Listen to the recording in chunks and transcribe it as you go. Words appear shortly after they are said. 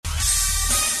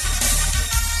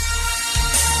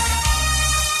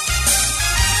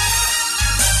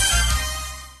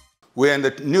We're in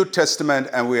the New Testament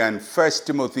and we're in 1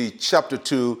 Timothy chapter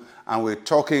 2 and we're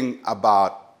talking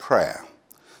about prayer.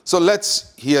 So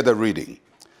let's hear the reading.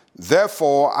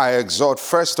 Therefore, I exhort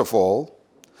first of all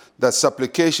that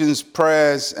supplications,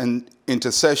 prayers, and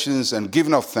intercessions and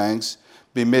giving of thanks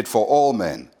be made for all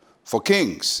men, for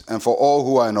kings, and for all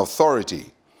who are in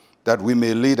authority, that we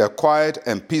may lead a quiet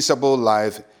and peaceable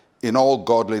life in all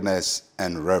godliness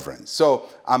and reverence. So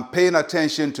I'm paying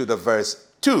attention to the verse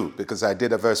 2 because I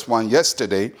did a verse 1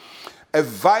 yesterday. A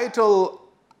vital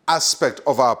aspect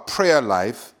of our prayer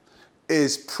life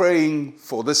is praying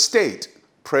for the state,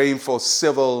 praying for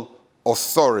civil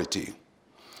authority.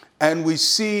 And we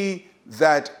see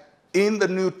that in the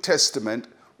New Testament,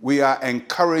 we are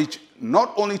encouraged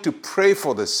not only to pray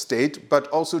for the state, but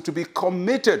also to be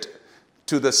committed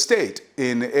to the state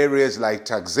in areas like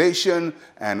taxation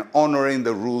and honoring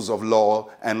the rules of law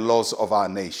and laws of our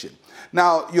nation.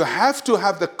 Now, you have to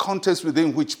have the context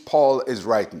within which Paul is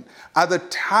writing. At the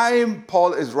time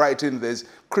Paul is writing this,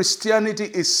 Christianity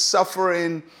is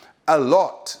suffering a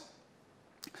lot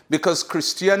because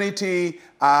Christians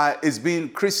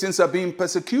are being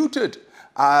persecuted.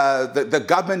 The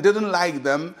government didn't like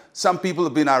them. Some people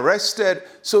have been arrested.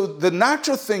 So the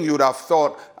natural thing you would have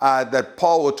thought that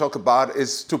Paul would talk about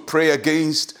is to pray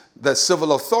against the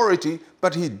civil authority,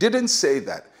 but he didn't say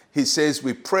that. He says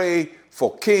we pray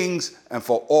for kings and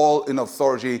for all in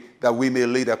authority that we may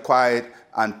lead a quiet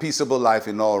and peaceable life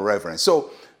in all reverence.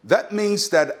 So that means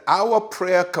that our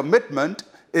prayer commitment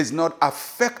is not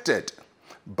affected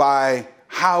by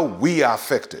how we are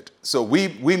affected. So we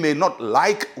may not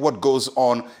like what goes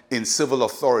on in civil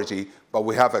authority, but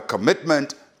we have a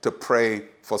commitment to pray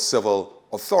for civil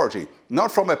authority.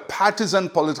 Not from a partisan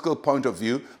political point of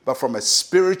view, but from a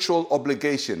spiritual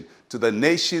obligation to the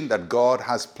nation that God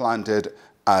has planted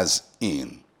us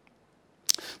in.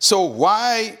 So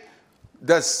why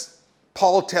does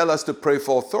Paul tell us to pray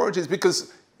for authorities?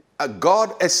 Because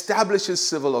God establishes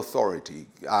civil authority.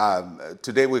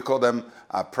 Today we call them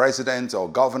presidents or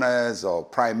governors or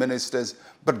prime ministers,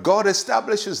 but God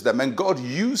establishes them and God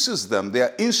uses them. They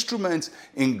are instruments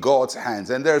in God's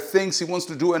hands. And there are things he wants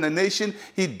to do in a nation.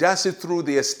 He does it through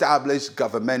the established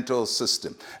governmental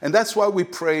system. And that's why we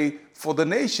pray for the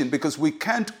nation, because we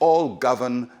can't all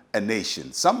govern a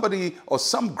nation. Somebody or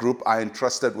some group are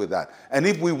entrusted with that. And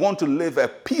if we want to live a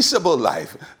peaceable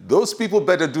life, those people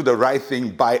better do the right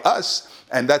thing by us.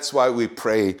 And that's why we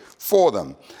pray for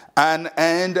them.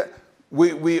 And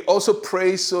we also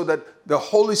pray so that the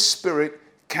Holy Spirit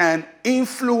can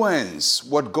influence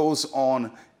what goes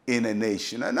on in a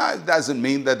nation. And that doesn't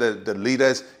mean that the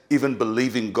leaders even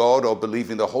believe in God or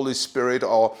believe in the Holy Spirit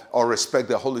or respect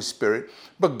the Holy Spirit.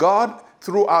 But God,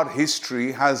 throughout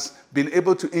history, has been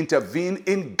able to intervene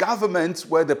in governments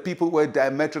where the people were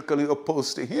diametrically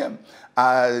opposed to him.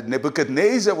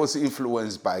 Nebuchadnezzar was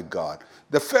influenced by God.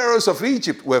 The pharaohs of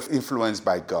Egypt were influenced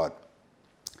by God.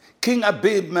 King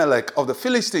Abimelech of the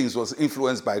Philistines was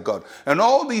influenced by God. And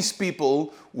all these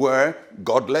people were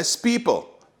godless people.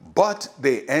 But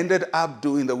they ended up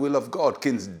doing the will of God.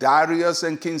 King Darius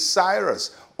and King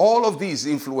Cyrus, all of these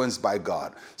influenced by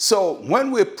God. So when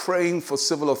we're praying for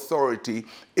civil authority,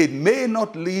 it may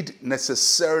not lead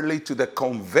necessarily to the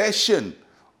conversion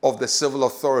of the civil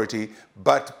authority,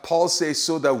 but Paul says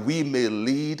so that we may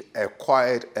lead a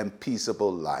quiet and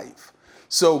peaceable life.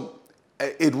 So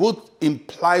it would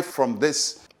imply from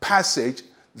this passage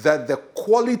that the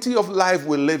quality of life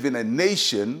we live in a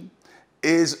nation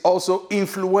is also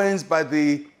influenced by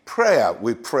the prayer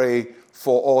we pray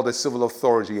for all the civil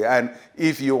authority. And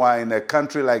if you are in a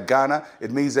country like Ghana, it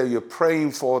means that you're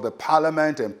praying for the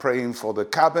parliament and praying for the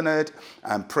cabinet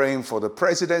and praying for the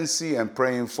presidency and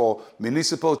praying for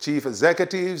municipal chief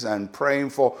executives and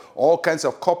praying for all kinds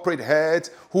of corporate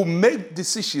heads who make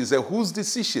decisions and whose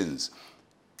decisions,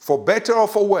 for better or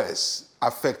for worse,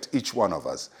 affect each one of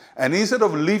us. And instead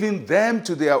of leaving them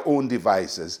to their own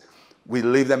devices, we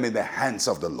leave them in the hands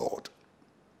of the Lord.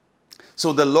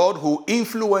 So the Lord, who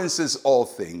influences all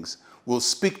things, will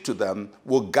speak to them,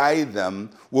 will guide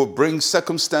them, will bring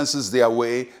circumstances their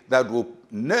way that will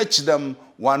nudge them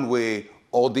one way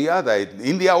or the other.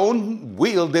 In their own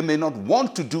will, they may not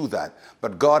want to do that,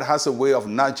 but God has a way of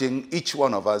nudging each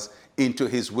one of us into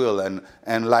his will,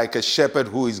 and like a shepherd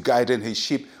who is guiding his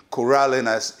sheep, corralling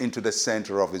us into the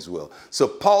center of his will. So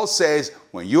Paul says,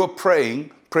 when you're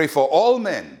praying, pray for all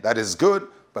men. That is good,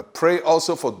 but pray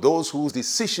also for those whose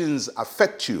decisions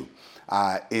affect you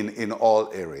in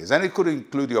all areas. And it could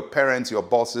include your parents, your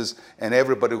bosses, and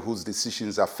everybody whose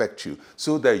decisions affect you,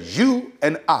 so that you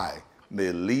and I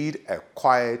may lead a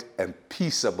quiet and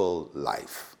peaceable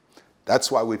life.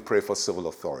 That's why we pray for civil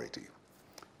authority.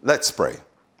 Let's pray.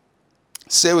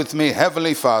 Say with me,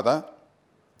 Heavenly Father,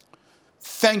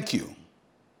 thank you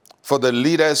for the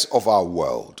leaders of our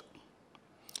world.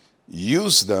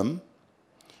 Use them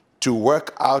to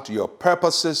work out your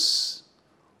purposes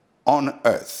on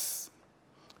earth.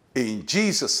 In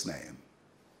Jesus' name,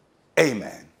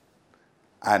 amen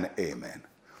and amen.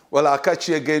 Well, I'll catch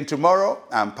you again tomorrow.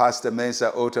 I'm Pastor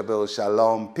Mensa Otabil.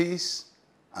 Shalom, peace,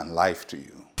 and life to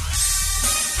you.